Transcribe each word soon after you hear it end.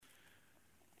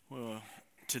Well,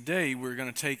 today we're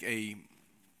going to take a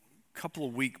couple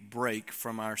of week break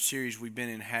from our series we've been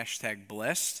in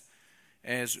 #Blessed,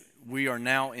 as we are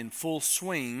now in full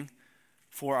swing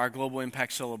for our Global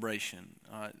Impact Celebration.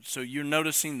 So you're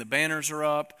noticing the banners are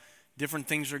up, different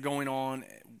things are going on.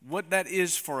 What that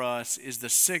is for us is the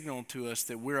signal to us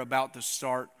that we're about to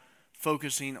start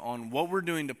focusing on what we're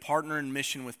doing to partner in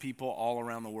mission with people all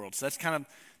around the world. So that's kind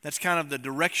of the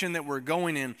direction that we're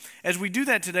going in. As we do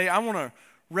that today, I want to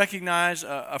recognize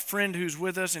a friend who's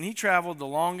with us, and he traveled the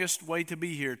longest way to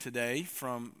be here today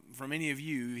from any of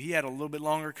you. He had a little bit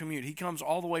longer commute. He comes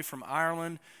all the way from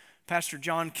Ireland. Pastor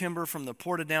John Kimber from the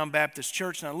Portadown Baptist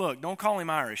Church. Now look, don't call him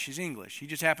Irish. He's English. He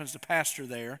just happens to pastor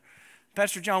there.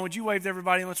 Pastor John, would you wave to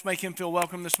everybody and let's make him feel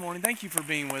welcome this morning? Thank you for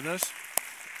being with us.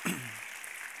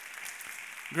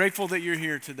 Grateful that you're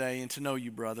here today and to know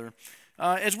you, brother.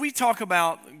 As we talk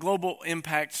about Global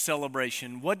Impact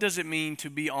Celebration, what does it mean to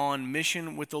be on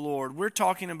mission with the Lord? We're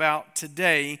talking about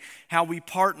today how we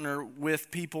partner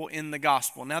with people in the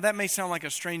gospel. Now that may sound like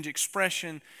a strange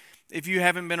expression if you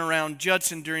haven't been around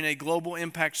Judson during a Global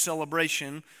Impact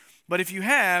Celebration, but if you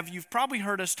have, you've probably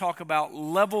heard us talk about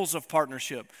levels of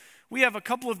partnership. We have a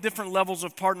couple of different levels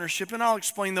of partnership, and I'll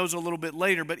explain those a little bit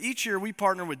later, but each year we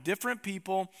partner with different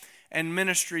people and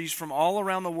ministries from all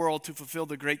around the world to fulfill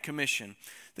the Great Commission.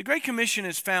 The Great Commission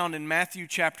is found in Matthew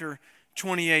chapter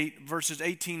 28, verses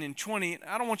 18 and 20.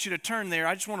 I don't want you to turn there.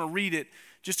 I just want to read it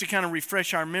just to kind of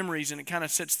refresh our memories, and it kind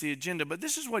of sets the agenda. But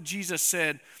this is what Jesus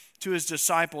said to his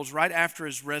disciples right after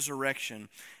his resurrection.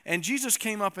 And Jesus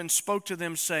came up and spoke to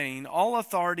them, saying, "All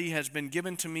authority has been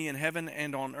given to me in heaven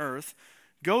and on earth.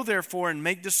 Go therefore and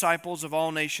make disciples of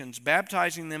all nations,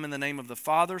 baptizing them in the name of the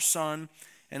Father, Son,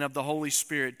 and of the Holy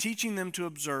Spirit, teaching them to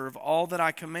observe all that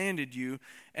I commanded you,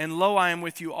 and lo, I am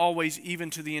with you always, even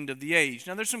to the end of the age."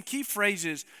 Now, there's some key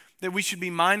phrases that we should be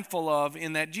mindful of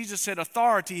in that Jesus said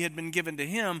authority had been given to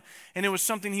him, and it was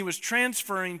something he was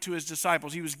transferring to his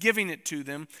disciples. He was giving it to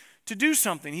them to do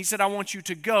something. He said, "I want you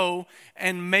to go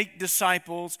and make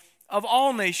disciples of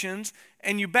all nations,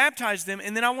 and you baptize them,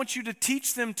 and then I want you to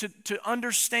teach them to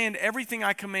understand everything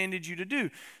I commanded you to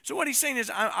do." So what he's saying is,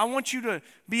 I want you to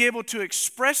be able to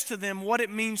express to them what it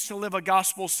means to live a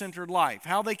gospel-centered life,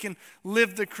 how they can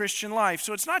live the Christian life.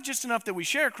 So it's not just enough that we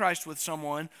share Christ with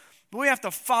someone, but we have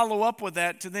to follow up with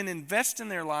that to then invest in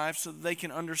their lives so that they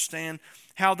can understand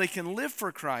how they can live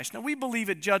for Christ. Now we believe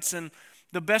at Judson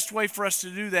the best way for us to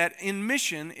do that in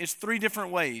mission is 3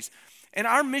 different ways. And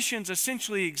our missions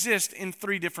essentially exist in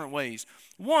 3 different ways.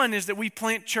 One is that we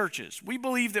plant churches. We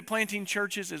believe that planting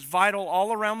churches is vital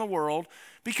all around the world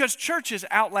because churches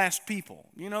outlast people.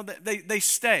 You know, they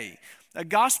stay. A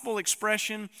gospel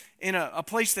expression in a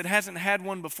place that hasn't had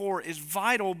one before is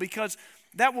vital because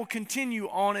that will continue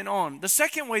on and on. The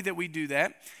second way that we do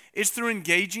that is through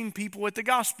engaging people with the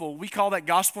gospel. We call that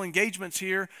gospel engagements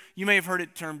here. You may have heard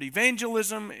it termed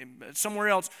evangelism somewhere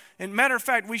else. And matter of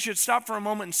fact, we should stop for a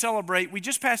moment and celebrate. We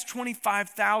just passed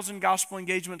 25,000 gospel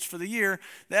engagements for the year.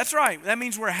 That's right. That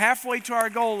means we're halfway to our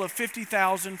goal of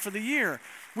 50,000 for the year.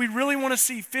 We really want to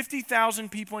see 50,000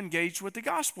 people engaged with the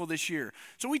gospel this year.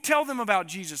 So we tell them about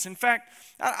Jesus. In fact,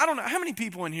 I don't know, how many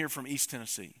people in here from East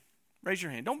Tennessee? Raise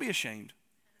your hand. Don't be ashamed.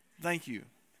 Thank you.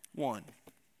 1.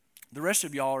 The rest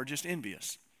of y'all are just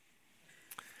envious.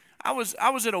 I was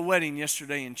at a wedding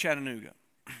yesterday in Chattanooga,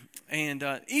 and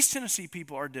East Tennessee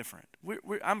people are different.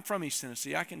 I'm from East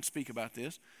Tennessee. I can speak about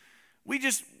this.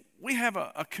 We have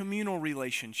a communal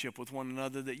relationship with one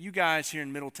another that you guys here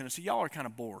in Middle Tennessee, y'all are kind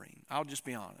of boring. I'll just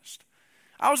be honest.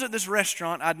 I was at this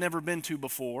restaurant I'd never been to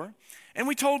before, and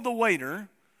we told the waiter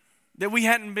that we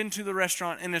hadn't been to the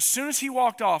restaurant, and as soon as he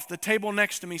walked off, the table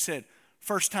next to me said,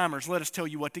 "First timers, let us tell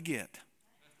you what to get."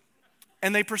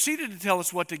 And they proceeded to tell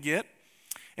us what to get.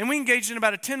 And we engaged in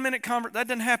about a 10-minute conversation. That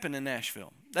doesn't happen in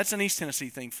Nashville. That's an East Tennessee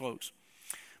thing, folks.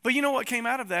 But you know what came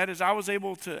out of that is I was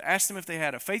able to ask them if they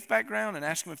had a faith background and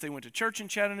ask them if they went to church in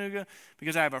Chattanooga,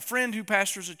 because I have a friend who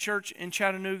pastors a church in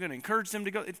Chattanooga and encouraged them to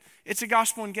go. It's a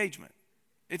gospel engagement.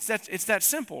 It's that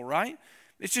simple, right?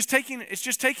 It's just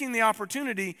taking the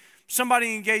opportunity.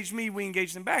 Somebody engaged me, we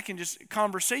engaged them back in just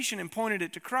conversation and pointed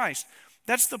it to Christ.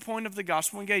 That's the point of the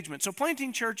gospel engagement. So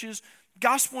planting churches,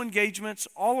 gospel engagements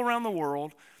all around the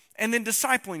world, and then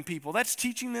discipling people. That's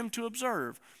teaching them to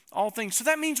observe all things. So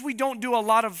that means we don't do a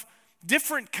lot of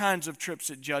different kinds of trips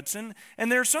at Judson.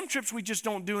 And there are some trips we just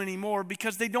don't do anymore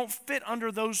because they don't fit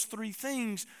under those 3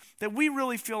 things that we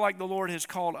really feel like the Lord has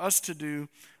called us to do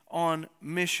on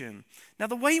mission. Now,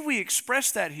 the way we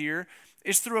express that here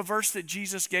is through a verse that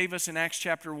Jesus gave us in Acts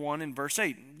chapter 1 and verse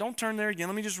 8. Don't turn there again.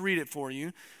 Let me just read it for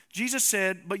you. Jesus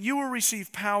said, "But you will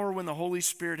receive power when the Holy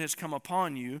Spirit has come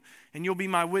upon you, and you'll be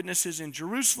my witnesses in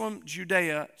Jerusalem,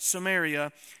 Judea,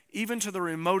 Samaria, even to the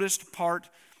remotest part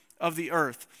of the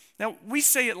earth." Now, we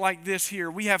say it like this here.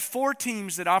 We have 4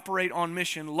 teams that operate on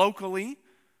mission locally,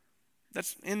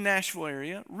 that's in Nashville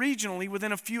area, regionally,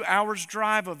 within a few hours'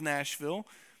 drive of Nashville.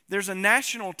 There's a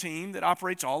national team that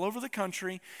operates all over the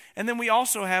country, and then we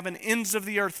also have an ends of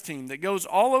the earth team that goes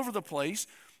all over the place.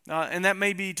 And that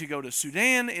may be to go to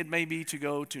Sudan, it may be to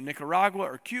go to Nicaragua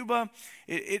or Cuba,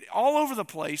 all over the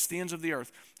place, the ends of the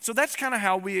earth. So that's kind of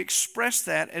how we express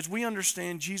that as we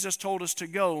understand Jesus told us to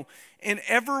go in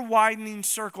ever-widening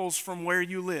circles from where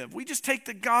you live. We just take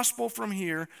the gospel from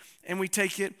here and we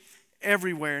take it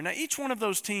everywhere. Now, each one of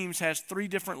those teams has 3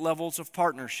 different levels of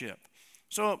partnership.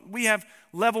 So we have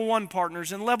level 1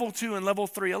 partners and level 2 and level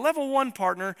 3. A level 1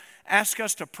 partner asks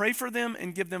us to pray for them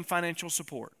and give them financial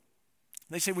support.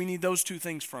 They say we need those 2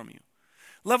 things from you.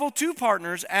 Level 2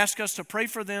 partners ask us to pray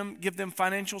for them, give them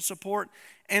financial support,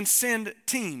 and send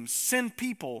teams, send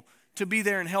people to be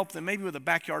there and help them, maybe with a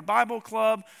backyard Bible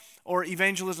club or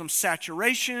evangelism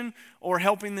saturation or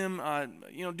helping them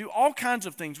do all kinds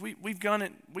of things. We've gone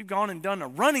and done a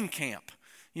running camp,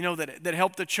 that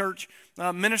helped the church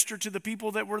minister to the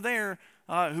people that were there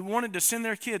who wanted to send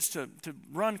their kids to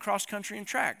run cross country and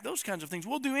track, those kinds of things.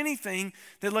 We'll do anything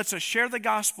that lets us share the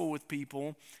gospel with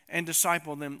people and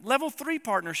disciple them. Level 3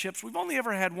 partnerships, we've only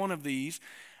ever had one of these,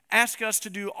 ask us to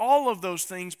do all of those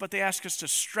things, but they ask us to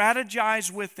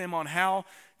strategize with them on how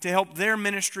to help their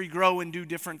ministry grow and do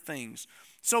different things.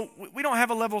 So we don't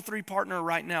have a level 3 partner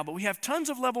right now, but we have tons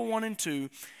of level 1 and 2,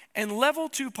 and level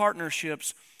 2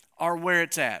 partnerships are where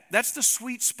it's at. That's the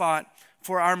sweet spot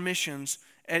for our missions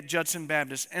at Judson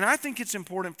Baptist. And I think it's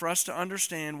important for us to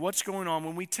understand what's going on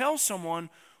when we tell someone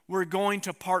we're going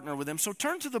to partner with them. So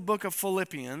turn to the book of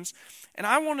Philippians, and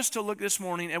I want us to look this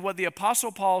morning at what the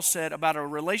Apostle Paul said about a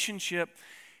relationship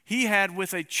he had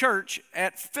with a church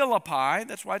at Philippi.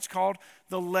 That's why it's called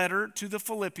the letter to the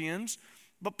Philippians.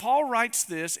 But Paul writes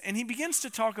this, and he begins to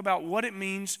talk about what it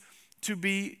means to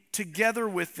be together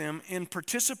with them in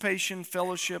participation,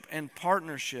 fellowship, and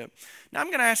partnership. Now, I'm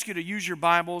going to ask you to use your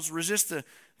Bibles, resist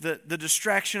the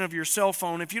distraction of your cell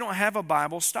phone. If you don't have a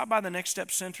Bible, stop by the Next Step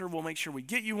Center. We'll make sure we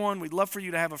get you one. We'd love for you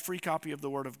to have a free copy of the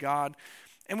Word of God.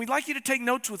 And we'd like you to take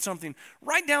notes with something.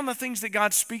 Write down the things that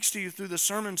God speaks to you through the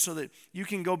sermon so that you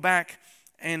can go back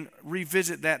and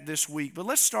revisit that this week. But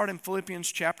let's start in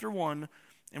Philippians chapter 1,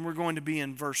 and we're going to be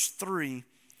in verse 3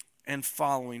 and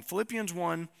following. Philippians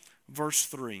 1, verse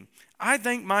 3. "I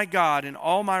thank my God in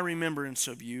all my remembrance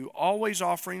of you, always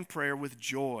offering prayer with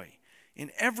joy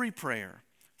in every prayer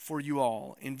for you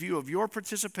all, in view of your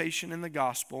participation in the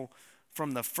gospel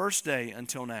from the first day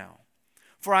until now.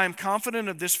 For I am confident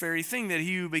of this very thing, that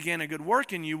he who began a good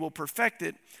work in you will perfect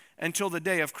it until the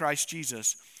day of Christ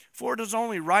Jesus. For it is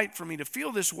only right for me to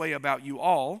feel this way about you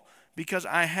all, because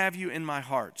I have you in my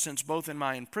heart, since both in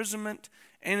my imprisonment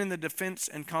and in the defense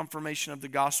and confirmation of the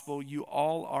gospel, you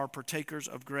all are partakers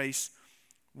of grace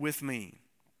with me."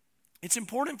 It's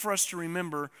important for us to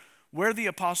remember where the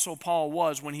Apostle Paul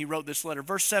was when he wrote this letter.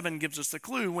 Verse 7 gives us the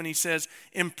clue when he says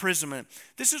imprisonment.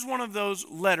 This is one of those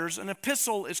letters. An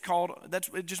epistle is called,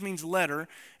 it just means letter.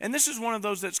 And this is one of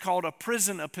those that's called a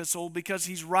prison epistle because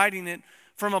he's writing it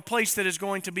from a place that is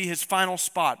going to be his final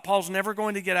spot. Paul's never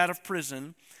going to get out of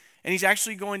prison, and he's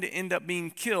actually going to end up being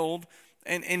killed,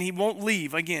 and he won't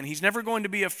leave again. He's never going to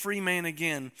be a free man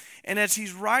again. And as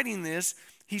he's writing this,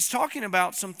 he's talking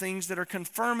about some things that are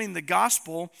confirming the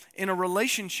gospel in a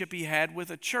relationship he had with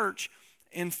a church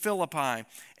in Philippi.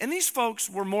 And these folks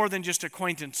were more than just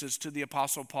acquaintances to the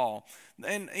Apostle Paul.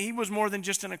 And he was more than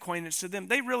just an acquaintance to them.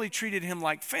 They really treated him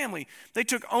like family. They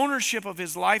took ownership of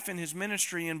his life and his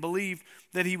ministry and believed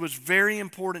that he was very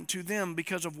important to them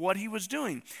because of what he was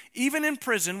doing. Even in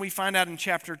prison, we find out in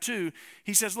chapter 2,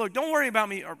 he says, look, don't worry about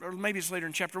me, or maybe it's later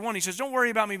in chapter 1, he says, don't worry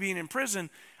about me being in prison.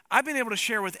 I've been able to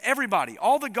share with everybody,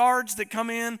 all the guards that come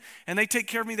in and they take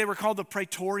care of me. They were called the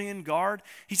Praetorian Guard.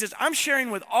 He says, I'm sharing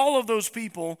with all of those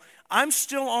people. I'm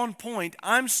still on point.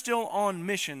 I'm still on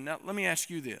mission. Now, let me ask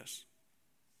you this.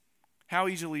 How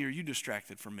easily are you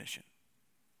distracted from mission?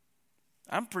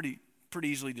 I'm pretty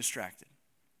easily distracted.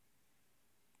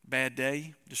 Bad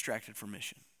day, distracted from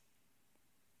mission.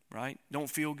 Right? Don't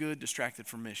feel good, distracted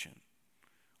from mission.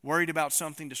 Worried about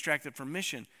something, distracted from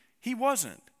mission. He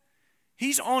wasn't.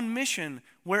 He's on mission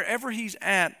wherever he's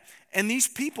at, and these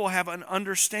people have an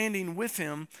understanding with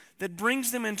him that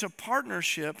brings them into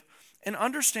partnership and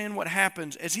understand what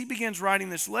happens. As he begins writing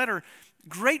this letter,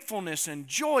 gratefulness and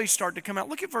joy start to come out.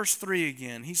 Look at verse 3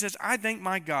 again. He says, I thank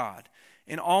my God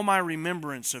in all my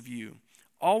remembrance of you,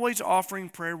 always offering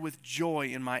prayer with joy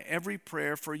in my every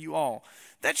prayer for you all.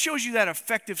 That shows you that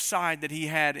effective side that he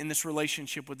had in this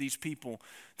relationship with these people.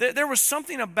 There was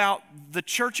something about the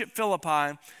church at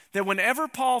Philippi that whenever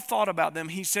Paul thought about them,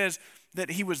 he says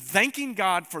that he was thanking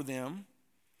God for them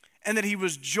and that he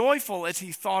was joyful as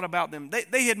he thought about them.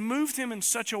 They had moved him in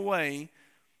such a way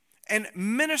and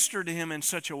ministered to him in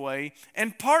such a way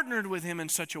and partnered with him in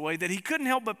such a way that he couldn't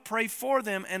help but pray for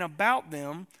them and about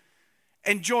them,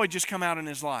 and joy just come out in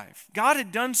his life. God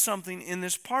had done something in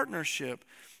this partnership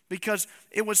because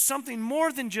it was something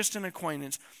more than just an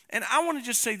acquaintance. And I want to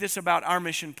just say this about our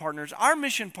mission partners. Our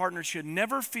mission partners should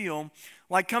never feel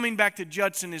like coming back to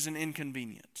Judson is an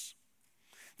inconvenience.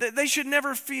 They should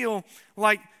never feel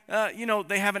like,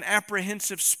 they have an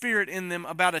apprehensive spirit in them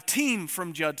about a team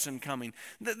from Judson coming.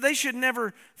 They should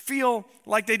never feel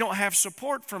like they don't have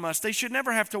support from us. They should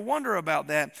never have to wonder about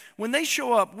that. When they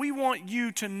show up, we want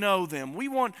you to know them. We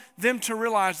want them to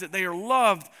realize that they are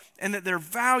loved and that they're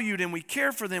valued, and we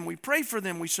care for them, we pray for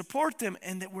them, we support them,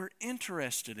 and that we're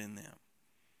interested in them.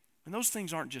 And those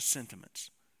things aren't just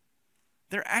sentiments.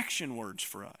 They're action words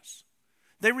for us.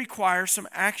 They require some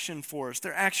action for us.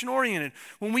 They're action-oriented.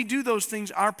 When we do those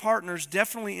things, our partners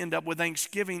definitely end up with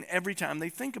thanksgiving every time they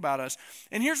think about us.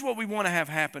 And here's what we want to have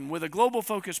happen with a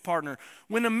global-focused partner.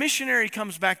 When a missionary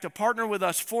comes back to partner with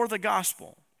us for the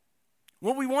gospel,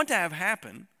 what we want to have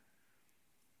happen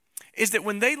is that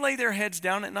when they lay their heads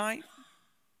down at night,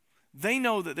 they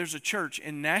know that there's a church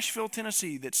in Nashville,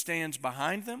 Tennessee that stands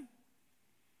behind them,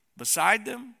 beside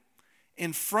them,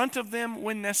 in front of them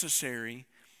when necessary,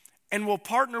 and will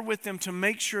partner with them to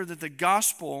make sure that the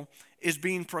gospel is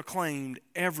being proclaimed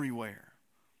everywhere.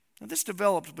 Now, this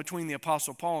developed between the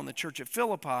Apostle Paul and the church at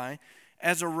Philippi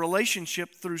as a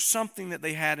relationship through something that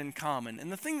they had in common.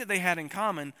 And the thing that they had in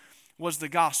common was the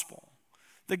gospel.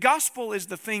 The gospel is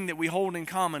the thing that we hold in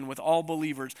common with all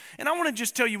believers. And I want to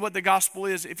just tell you what the gospel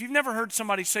is. If you've never heard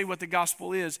somebody say what the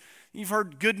gospel is, you've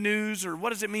heard good news or what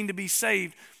does it mean to be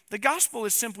saved, the gospel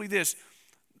is simply this.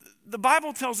 The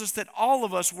Bible tells us that all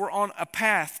of us were on a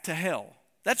path to hell.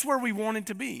 That's where we wanted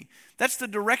to be. That's the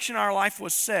direction our life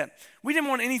was set. We didn't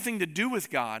want anything to do with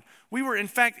God. We were, in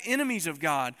fact, enemies of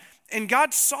God. And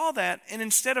God saw that, and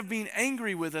instead of being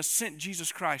angry with us, sent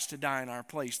Jesus Christ to die in our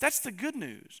place. That's the good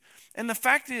news. And the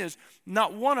fact is,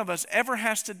 not one of us ever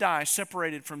has to die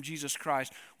separated from Jesus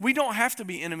Christ. We don't have to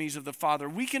be enemies of the Father.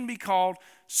 We can be called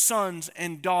sons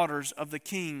and daughters of the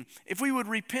King if we would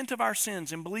repent of our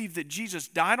sins and believe that Jesus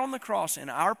died on the cross in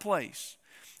our place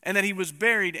and that he was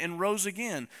buried and rose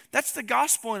again. That's the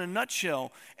gospel in a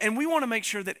nutshell. And we want to make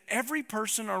sure that every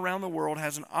person around the world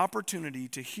has an opportunity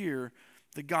to hear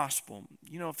the gospel.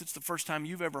 You know, if it's the first time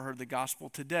you've ever heard the gospel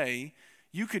today,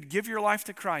 you could give your life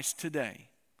to Christ today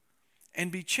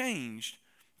and be changed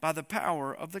by the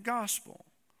power of the gospel.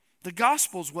 The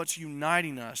gospel is what's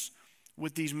uniting us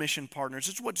with these mission partners.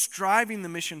 It's what's driving the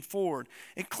mission forward.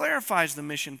 It clarifies the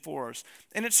mission for us.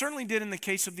 And it certainly did in the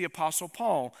case of the Apostle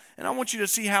Paul. And I want you to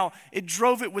see how it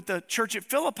drove it with the church at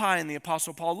Philippi and the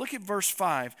Apostle Paul. Look at verse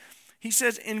 5. He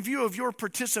says, in view of your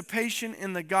participation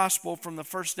in the gospel from the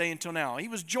first day until now. He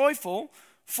was joyful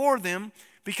for them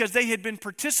because they had been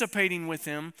participating with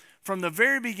him from the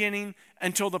very beginning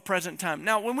until the present time.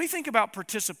 Now, when we think about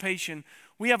participation,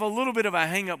 we have a little bit of a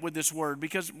hang up with this word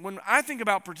because when I think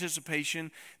about participation,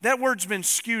 that word's been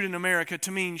skewed in America to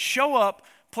mean show up,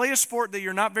 play a sport that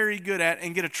you're not very good at,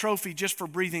 and get a trophy just for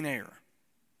breathing air.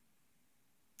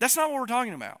 That's not what we're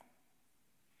talking about.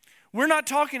 We're not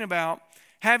talking about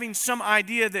having some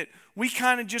idea that we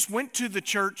kind of just went to the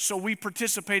church so we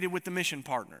participated with the mission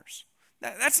partners.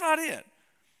 That's not it.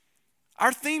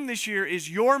 Our theme this year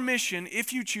is your mission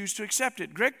if you choose to accept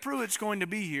it. Greg Pruitt's going to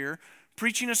be here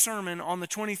preaching a sermon on the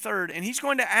 23rd, and he's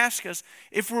going to ask us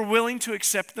if we're willing to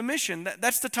accept the mission.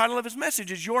 That's the title of his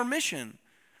message, is Your Mission.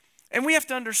 And we have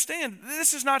to understand,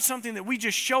 this is not something that we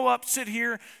just show up, sit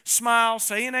here, smile,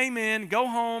 say an amen, go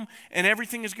home, and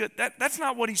everything is good. That's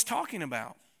not what he's talking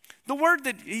about. The word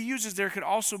that he uses there could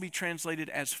also be translated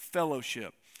as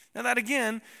fellowship. Now that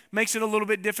again makes it a little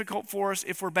bit difficult for us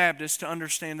if we're Baptists to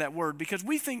understand that word because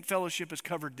we think fellowship is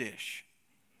covered dish.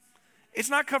 It's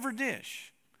not covered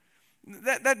dish.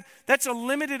 That's a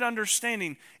limited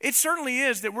understanding. It certainly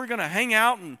is that we're going to hang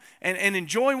out and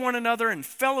enjoy one another and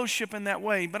fellowship in that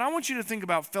way. But I want you to think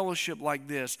about fellowship like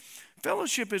this.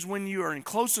 Fellowship is when you are in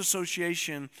close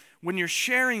association, when you're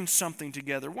sharing something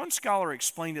together. One scholar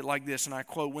explained it like this, and I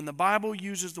quote, when the Bible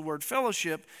uses the word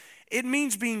fellowship, it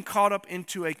means being caught up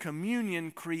into a communion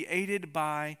created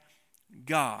by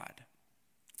God.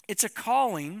 It's a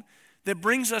calling that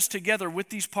brings us together with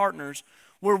these partners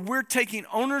where we're taking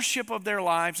ownership of their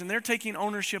lives and they're taking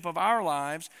ownership of our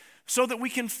lives so that we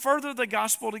can further the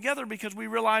gospel together, because we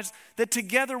realize that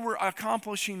together we're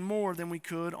accomplishing more than we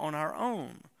could on our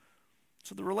own.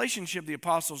 So the relationship the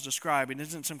apostles describe, it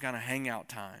isn't some kind of hangout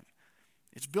time.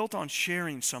 It's built on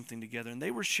sharing something together. And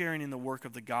they were sharing in the work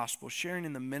of the gospel, sharing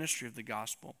in the ministry of the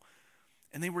gospel.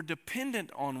 And they were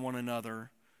dependent on one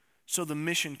another so the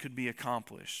mission could be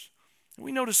accomplished. And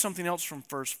we notice something else from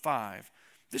verse 5.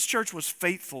 This church was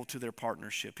faithful to their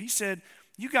partnership. He said,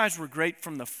 you guys were great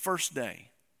from the first day.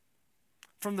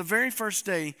 From the very first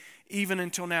day, even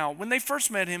until now. When they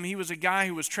first met him, he was a guy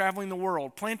who was traveling the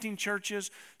world, planting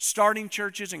churches, starting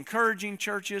churches, encouraging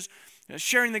churches,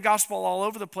 sharing the gospel all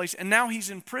over the place. And now he's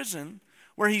in prison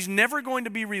where he's never going to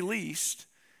be released.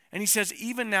 And he says,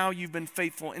 even now you've been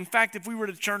faithful. In fact, if we were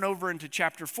to turn over into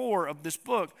chapter 4 of this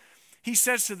book, he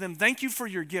says to them, thank you for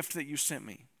your gift that you sent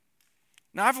me.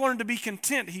 Now I've learned to be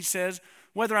content, he says,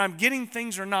 whether I'm getting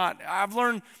things or not. I've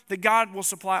learned that God will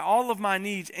supply all of my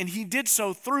needs, and he did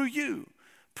so through you.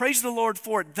 Praise the Lord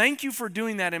for it. Thank you for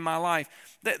doing that in my life.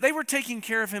 They were taking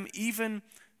care of him even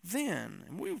then.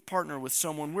 And we partner with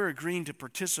someone, we're agreeing to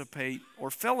participate or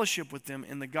fellowship with them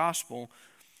in the gospel.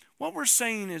 What we're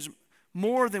saying is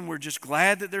more than we're just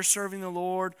glad that they're serving the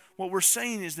Lord. What we're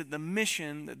saying is that the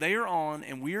mission that they are on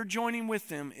and we are joining with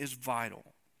them is vital.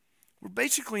 We're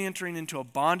basically entering into a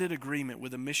bonded agreement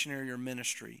with a missionary or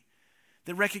ministry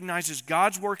that recognizes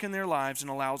God's work in their lives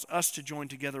and allows us to join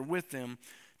together with them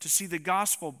to see the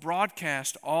gospel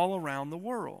broadcast all around the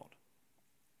world.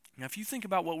 Now, if you think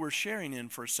about what we're sharing in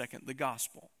for a second, the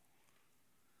gospel,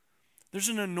 there's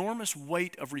an enormous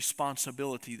weight of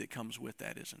responsibility that comes with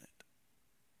that, isn't it?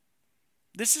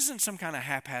 This isn't some kind of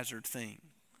haphazard thing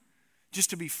just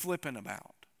to be flippant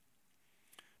about.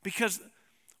 Because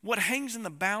what hangs in the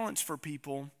balance for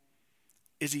people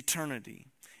is eternity.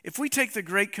 If we take the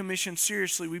Great Commission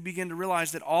seriously, we begin to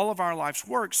realize that all of our life's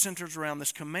work centers around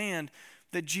this command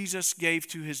that Jesus gave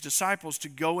to his disciples to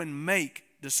go and make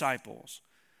disciples.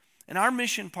 And our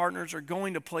mission partners are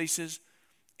going to places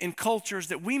in cultures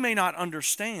that we may not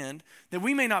understand, that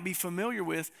we may not be familiar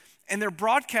with, and they're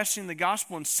broadcasting the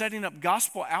gospel and setting up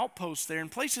gospel outposts there in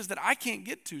places that I can't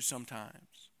get to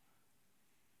sometimes.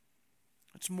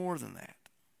 It's more than that.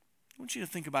 I want you to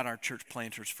think about our church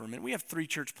planters for a minute. We have 3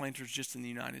 church planters just in the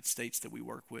United States that we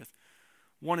work with.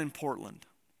 One in Portland,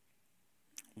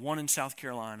 one in South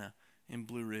Carolina, in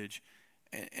Blue Ridge,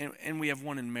 and we have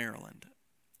one in Maryland.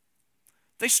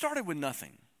 They started with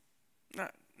nothing.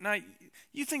 Now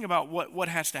you think about what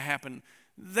has to happen.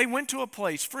 They went to a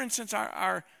place, for instance,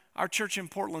 our church in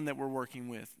Portland that we're working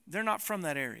with, they're not from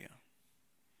that area.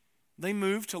 They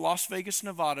moved to Las Vegas,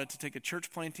 Nevada to take a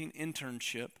church planting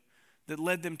internship that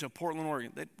led them to Portland,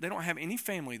 Oregon. They don't have any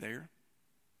family there.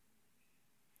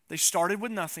 They started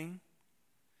with nothing.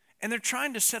 And they're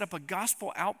trying to set up a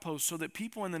gospel outpost so that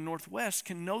people in the Northwest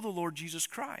can know the Lord Jesus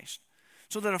Christ.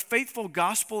 So that a faithful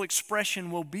gospel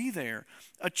expression will be there.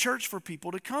 A church for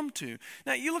people to come to.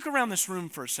 Now, you look around this room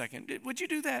for a second. Would you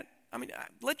do that? I mean,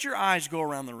 let your eyes go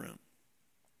around the room.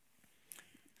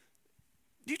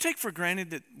 Do you take for granted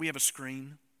that we have a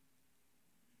screen?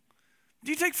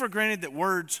 Do you take for granted that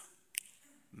words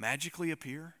magically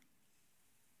appear?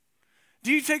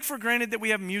 Do you take for granted that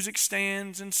we have music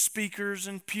stands and speakers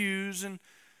and pews and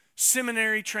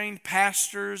seminary-trained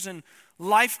pastors and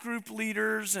life group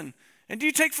leaders? And do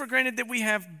you take for granted that we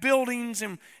have buildings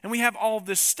and we have all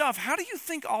this stuff? How do you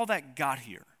think all that got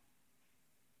here?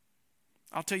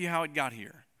 I'll tell you how it got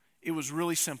here. It was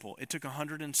really simple. It took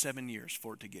 107 years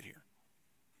for it to get here.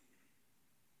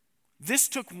 This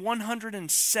took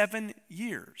 107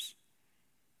 years.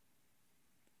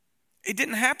 It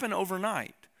didn't happen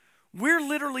overnight. We're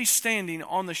literally standing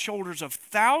on the shoulders of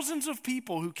thousands of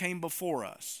people who came before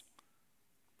us.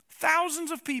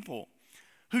 Thousands of people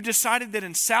who decided that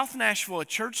in South Nashville a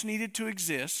church needed to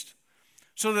exist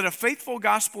so that a faithful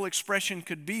gospel expression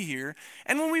could be here.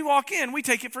 And when we walk in, we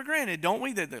take it for granted, don't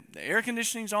we? That the air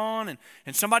conditioning's on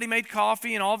and somebody made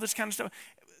coffee and all this kind of stuff.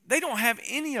 They don't have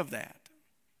any of that.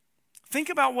 Think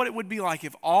about what it would be like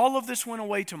if all of this went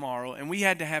away tomorrow and we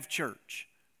had to have church.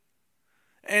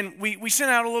 And we sent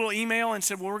out a little email and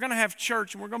said, well, we're going to have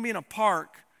church and we're going to be in a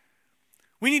park.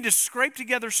 We need to scrape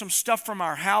together some stuff from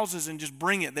our houses and just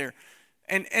bring it there.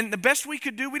 And the best we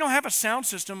could do, we don't have a sound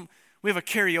system. We have a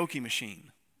karaoke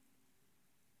machine.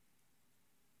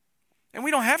 And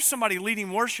we don't have somebody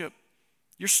leading worship.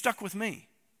 You're stuck with me.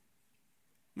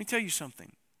 Let me tell you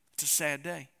something. It's a sad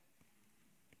day.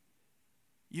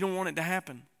 You don't want it to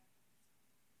happen.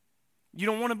 You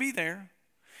don't want to be there.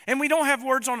 And we don't have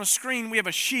words on a screen. We have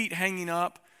a sheet hanging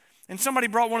up. and somebody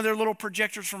brought one of their little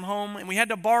projectors from home, and we had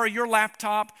to borrow your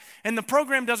laptop, and the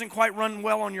program doesn't quite run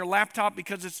well on your laptop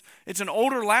because it's an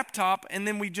older laptop, and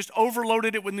then we just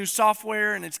overloaded it with new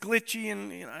software, and it's glitchy,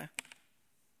 and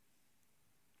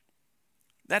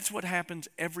That's what happens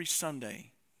every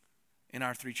Sunday in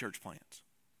our 3 church plants.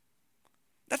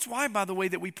 That's why, by the way,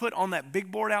 that we put on that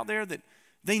big board out there that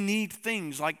they need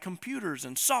things like computers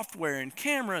and software and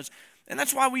cameras. And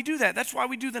that's why we do that. That's why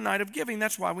we do the night of giving.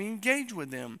 That's why we engage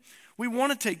with them. We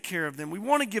want to take care of them. We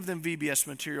want to give them VBS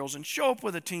materials and show up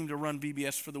with a team to run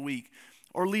VBS for the week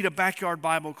or lead a backyard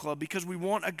Bible club because we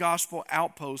want a gospel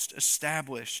outpost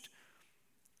established.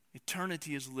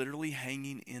 Eternity is literally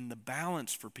hanging in the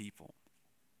balance for people.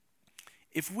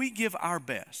 If we give our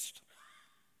best,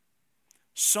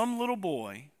 some little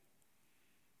boy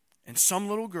and some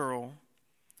little girl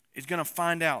is going to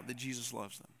find out that Jesus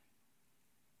loves them.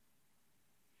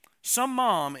 Some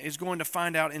mom is going to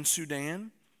find out in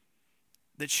Sudan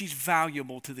that she's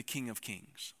valuable to the King of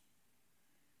Kings.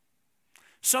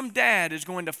 Some dad is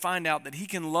going to find out that he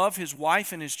can love his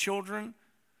wife and his children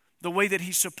the way that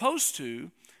he's supposed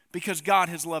to because God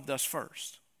has loved us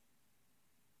first.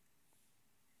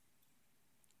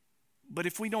 But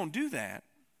if we don't do that,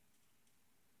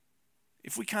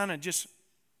 if we kind of just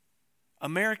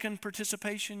American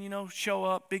participation, show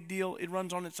up, big deal, it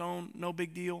runs on its own, no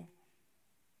big deal.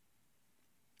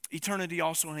 Eternity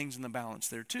also hangs in the balance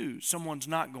there too. Someone's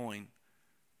not going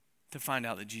to find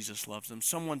out that Jesus loves them.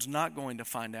 Someone's not going to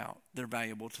find out they're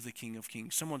valuable to the King of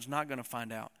Kings. Someone's not going to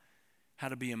find out how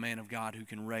to be a man of God who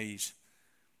can raise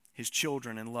his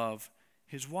children and love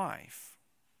his wife.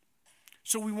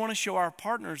 So we want to show our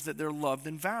partners that they're loved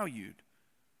and valued.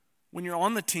 When you're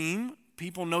on the team,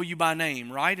 people know you by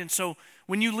name, right? And so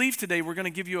when you leave today, we're going to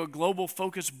give you a global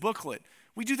focus booklet.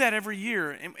 We do that every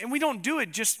year, and we don't do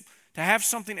it just to have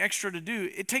something extra to do.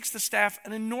 It takes the staff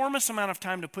an enormous amount of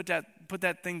time to put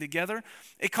that thing together.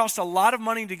 It costs a lot of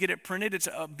money to get it printed. It's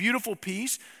a beautiful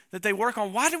piece that they work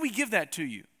on. Why do we give that to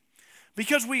you?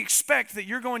 Because we expect that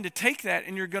you're going to take that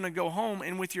and you're going to go home,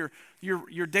 and with your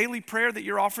daily prayer that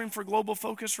you're offering for Global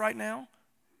Focus right now,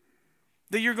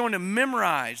 that you're going to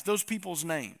memorize those people's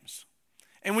names.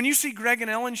 And when you see Greg and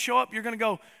Ellen show up, you're going to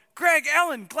go, Greg,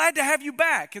 Ellen, glad to have you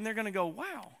back. And they're going to go,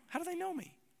 wow, how do they know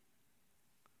me?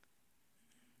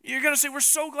 You're going to say, we're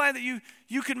so glad that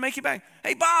you could make it back.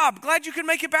 Hey, Bob, glad you could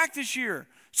make it back this year.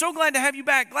 So glad to have you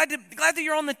back. Glad that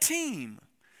you're on the team.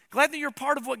 Glad that you're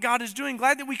part of what God is doing.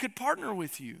 Glad that we could partner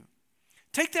with you.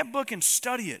 Take that book and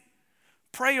study it.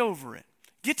 Pray over it.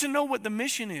 Get to know what the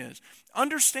mission is.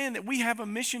 Understand that we have a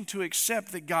mission to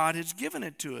accept that God has given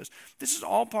it to us. This is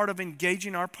all part of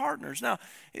engaging our partners. Now,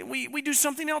 we do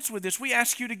something else with this. We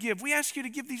ask you to give. We ask you to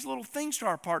give these little things to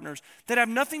our partners that have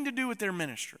nothing to do with their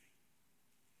ministry.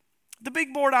 The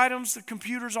big board items, the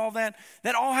computers, all that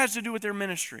all has to do with their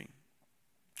ministry.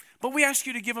 But we ask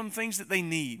you to give them things that they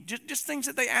need, just things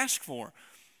that they ask for.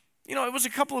 It was a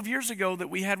couple of years ago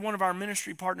that we had one of our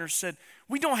ministry partners said,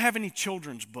 we don't have any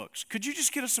children's books. Could you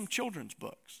just get us some children's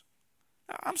books?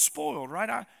 I'm spoiled,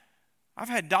 right? I've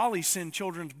had Dolly send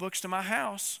children's books to my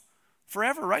house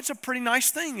forever, right? It's a pretty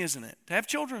nice thing, isn't it, to have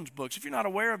children's books. If you're not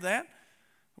aware of that,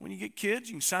 when you get kids,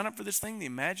 you can sign up for this thing, the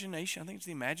Imagination. I think it's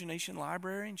the Imagination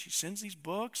Library, and she sends these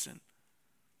books, and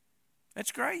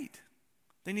that's great.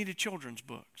 They needed children's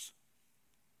books.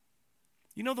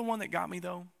 You know the one that got me,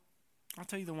 though? I'll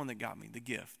tell you the one that got me, the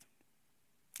gift.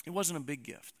 It wasn't a big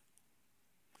gift.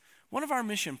 One of our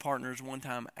mission partners one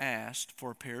time asked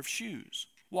for a pair of shoes,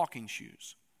 walking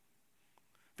shoes.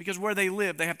 Because where they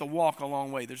live, they have to walk a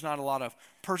long way. There's not a lot of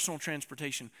personal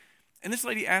transportation. And this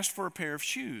lady asked for a pair of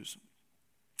shoes.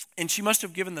 And she must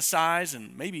have given the size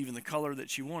and maybe even the color that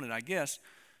she wanted, I guess.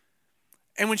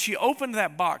 And when she opened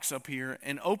that box up here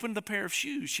and opened the pair of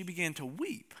shoes, she began to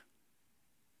weep.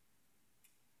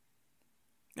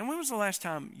 And when was the last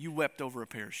time you wept over a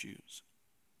pair of shoes?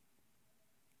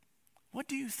 What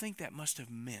do you think that must have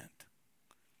meant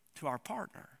to our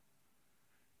partner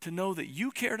to know that you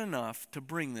cared enough to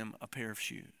bring them a pair of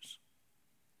shoes?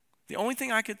 The only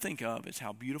thing I could think of is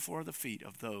how beautiful are the feet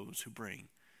of those who bring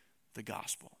the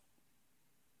gospel.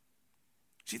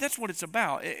 See, that's what it's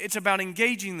about. It's about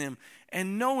engaging them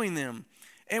and knowing them.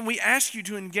 And we ask you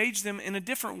to engage them in a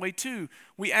different way too.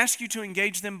 We ask you to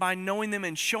engage them by knowing them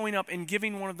and showing up and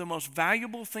giving one of the most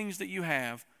valuable things that you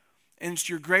have, and it's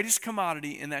your greatest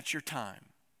commodity, and that's your time.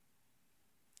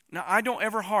 Now, I don't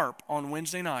ever harp on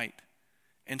Wednesday night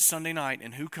and Sunday night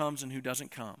and who comes and who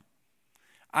doesn't come.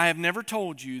 I have never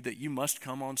told you that you must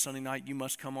come on Sunday night, you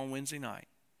must come on Wednesday night.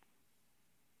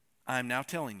 I am now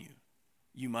telling you,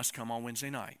 you must come on Wednesday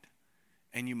night,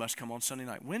 and you must come on Sunday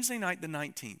night. Wednesday night the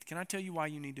 19th. Can I tell you why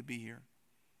you need to be here?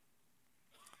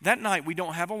 That night we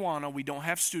don't have Awana, we don't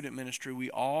have student ministry. We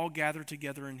all gather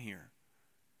together in here.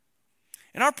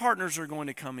 And our partners are going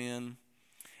to come in,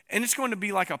 and it's going to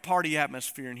be like a party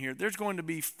atmosphere in here. There's going to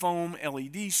be foam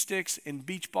LED sticks and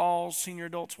beach balls. Senior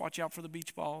adults, watch out for the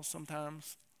beach balls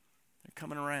sometimes. They're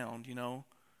coming around, you know.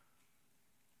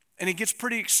 And it gets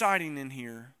pretty exciting in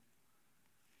here.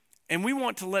 And we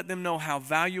want to let them know how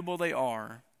valuable they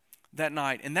are that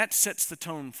night. And that sets the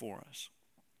tone for us.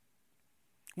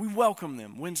 We welcome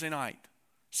them Wednesday night,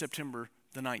 September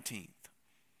the 19th.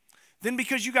 Then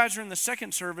because you guys are in the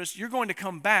second service, you're going to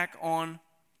come back on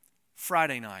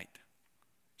Friday night,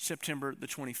 September the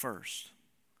 21st.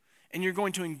 And you're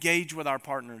going to engage with our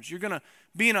partners. You're going to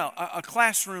be in a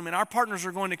classroom, and our partners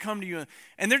are going to come to you,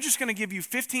 and they're just going to give you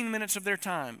 15 minutes of their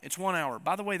time. It's 1 hour.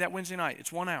 By the way, that Wednesday night,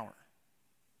 it's 1 hour.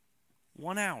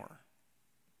 1 hour.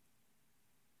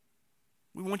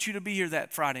 We want you to be here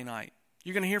that Friday night.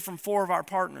 You're going to hear from 4 of our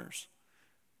partners.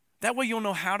 That way you'll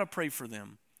know how to pray for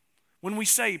them. When we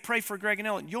say, pray for Greg and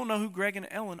Ellen, you'll know who Greg and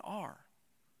Ellen are.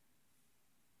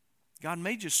 God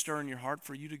may just stir in your heart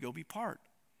for you to go be part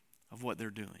of what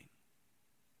they're doing.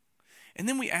 And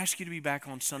then we ask you to be back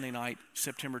on Sunday night,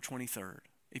 September 23rd.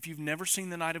 If you've never seen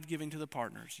the night of giving to the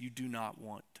partners, you do not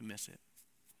want to miss it.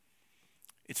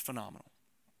 It's phenomenal.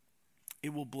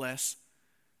 It will bless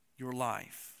your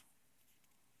life.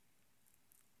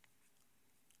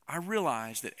 I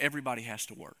realize that everybody has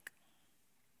to work.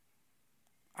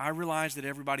 I realize that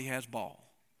everybody has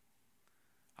ball.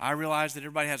 I realize that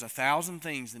everybody has 1,000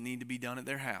 things that need to be done at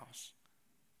their house.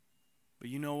 But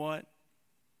you know what?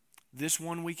 This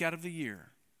 1 week out of the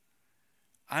year,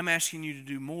 I'm asking you to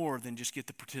do more than just get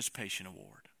the participation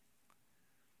award.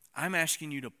 I'm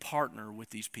asking you to partner with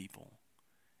these people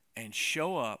and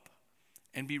show up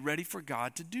and be ready for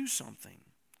God to do something.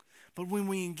 But when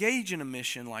we engage in a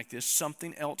mission like this,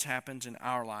 something else happens in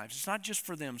our lives. It's not just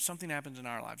for them. Something happens in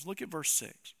our lives. Look at verse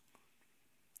 6.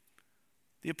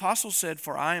 The apostle said,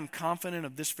 "For I am confident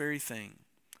of this very thing,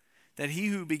 that he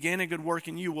who began a good work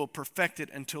in you will perfect it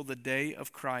until the day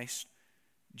of Christ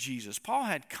Jesus." Paul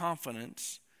had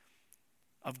confidence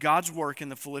of God's work in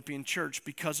the Philippian church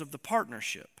because of the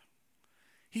partnership.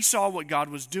 He saw what God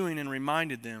was doing and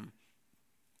reminded them,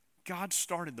 God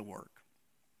started the work.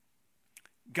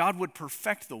 God would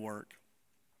perfect the work,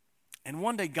 and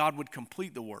one day God would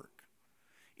complete the work,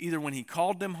 either when he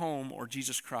called them home or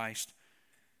Jesus Christ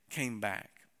came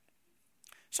back.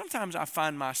 Sometimes I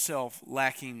find myself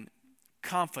lacking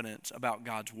confidence about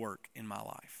God's work in my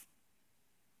life.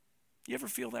 You ever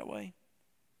feel that way?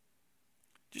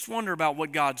 Just wonder about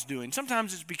what God's doing.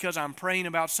 Sometimes it's because I'm praying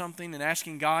about something and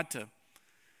asking God to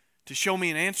show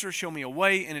me an answer, show me a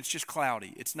way, and it's just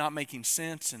cloudy. It's not making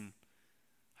sense, and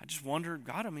I just wonder,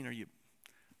 God,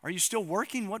 are you still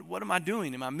working? What am I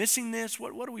doing? Am I missing this?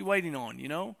 What are we waiting on, you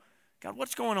know? God,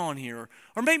 what's going on here?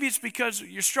 Or maybe it's because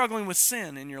you're struggling with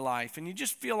sin in your life, and you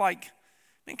just feel like,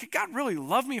 man, could God really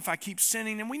love me if I keep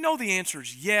sinning? And we know the answer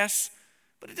is yes,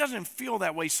 but it doesn't feel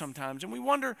that way sometimes. And we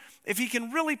wonder if he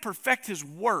can really perfect his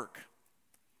work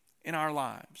in our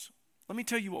lives. Let me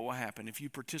tell you what will happen if you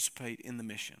participate in the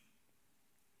mission.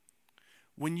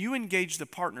 When you engage the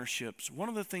partnerships, one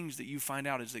of the things that you find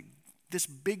out is that this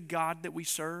big God that we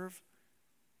serve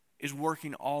is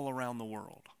working all around the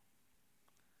world.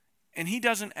 And he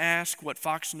doesn't ask what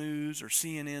Fox News or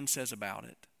CNN says about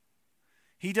it.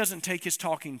 He doesn't take his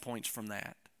talking points from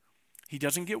that. He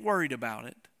doesn't get worried about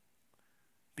it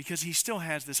because he still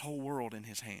has this whole world in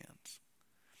his hands.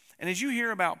 And as you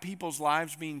hear about people's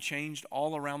lives being changed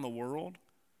all around the world,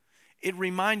 it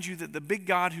reminds you that the big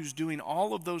God who's doing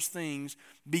all of those things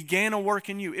began a work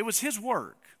in you. It was his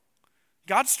work.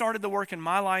 God started the work in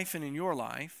my life and in your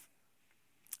life.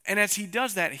 And as he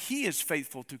does that, he is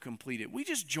faithful to complete it. We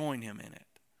just join him in it.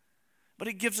 But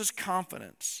it gives us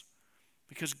confidence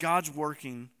because God's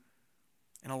working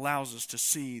and allows us to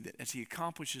see that as he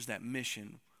accomplishes that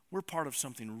mission, we're part of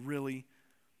something really,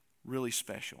 really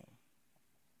special.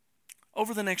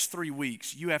 Over the next 3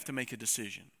 weeks, you have to make a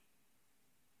decision.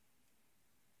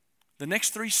 The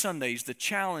next 3 Sundays, the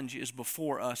challenge is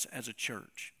before us as a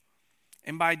church.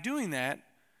 And by doing that,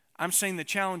 I'm saying the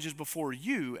challenge is before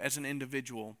you as an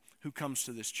individual who comes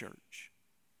to this church.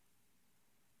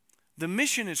 The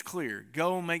mission is clear.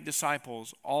 Go make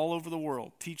disciples all over the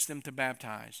world. Teach them to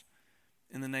baptize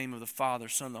in the name of the Father,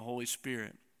 Son, and the Holy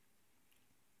Spirit.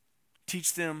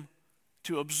 Teach them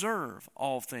to observe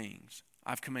all things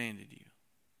I've commanded you.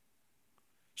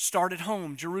 Start at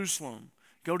home, Jerusalem.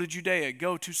 Go to Judea,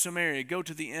 go to Samaria, go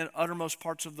to the uttermost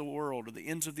parts of the world, or the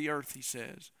ends of the earth, he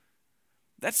says.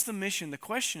 That's the mission. The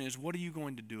question is, what are you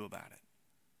going to do about it?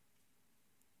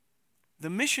 The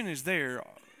mission is there,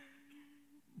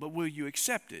 but will you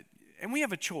accept it? And we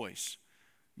have a choice.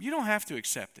 You don't have to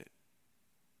accept it.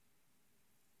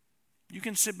 You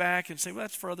can sit back and say, well,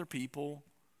 that's for other people.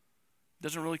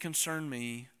 Doesn't really concern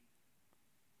me.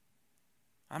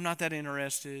 I'm not that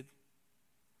interested.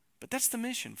 But that's the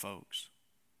mission, folks.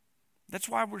 That's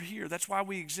why we're here. That's why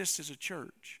we exist as a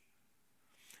church.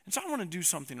 And so I want to do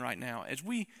something right now. As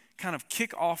we kind of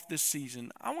kick off this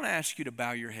season, I want to ask you to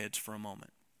bow your heads for a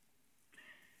moment.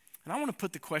 And I want to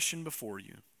put the question before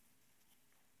you.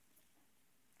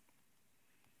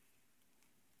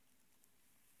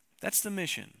 That's the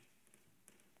mission.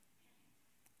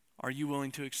 Are you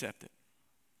willing to accept it?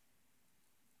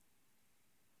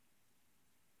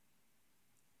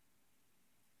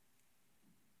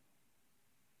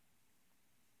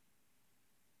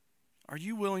 Are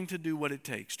you willing to do what it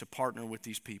takes to partner with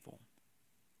these people?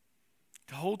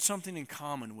 To hold something in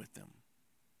common with them?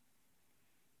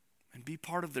 And be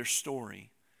part of their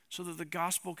story so that the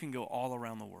gospel can go all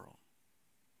around the world?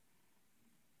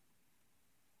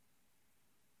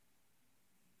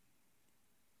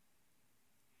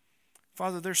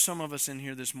 Father, there's some of us in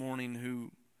here this morning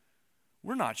who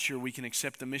we're not sure we can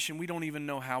accept the mission. We don't even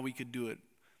know how we could do it,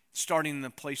 starting in the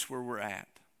place where we're at.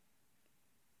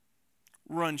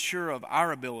 We're unsure of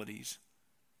our abilities.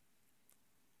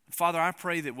 Father, I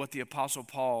pray that what the Apostle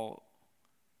Paul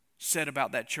said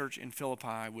about that church in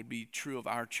Philippi would be true of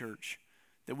our church,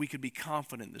 that we could be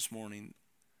confident this morning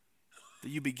that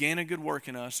you began a good work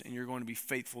in us and you're going to be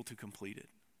faithful to complete it.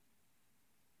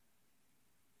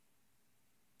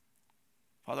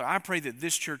 Father, I pray that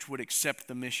this church would accept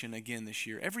the mission again this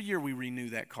year. Every year we renew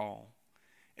that call.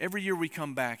 Every year we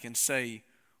come back and say,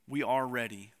 we are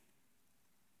ready.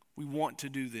 We want to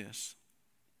do this.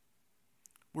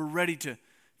 We're ready to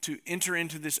enter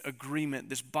into this agreement,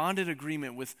 this bonded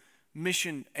agreement with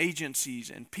mission agencies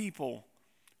and people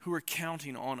who are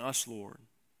counting on us, Lord.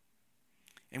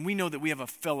 And we know that we have a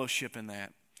fellowship in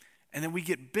that, and that we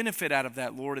get benefit out of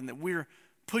that, Lord, and that we're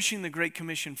pushing the Great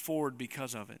Commission forward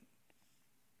because of it.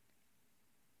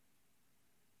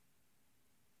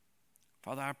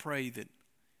 Father, I pray that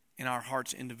in our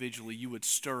hearts individually you would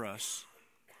stir us.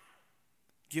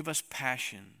 Give us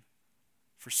passion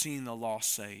for seeing the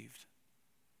lost saved.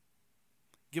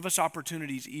 Give us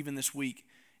opportunities even this week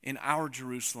in our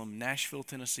Jerusalem, Nashville,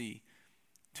 Tennessee,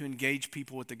 to engage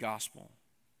people with the gospel.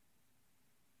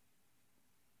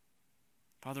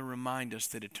 Father, remind us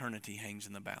that eternity hangs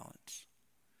in the balance.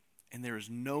 And there is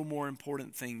no more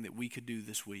important thing that we could do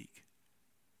this week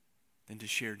than to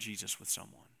share Jesus with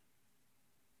someone.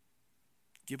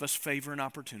 Give us favor and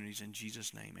opportunities in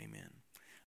Jesus' name, amen.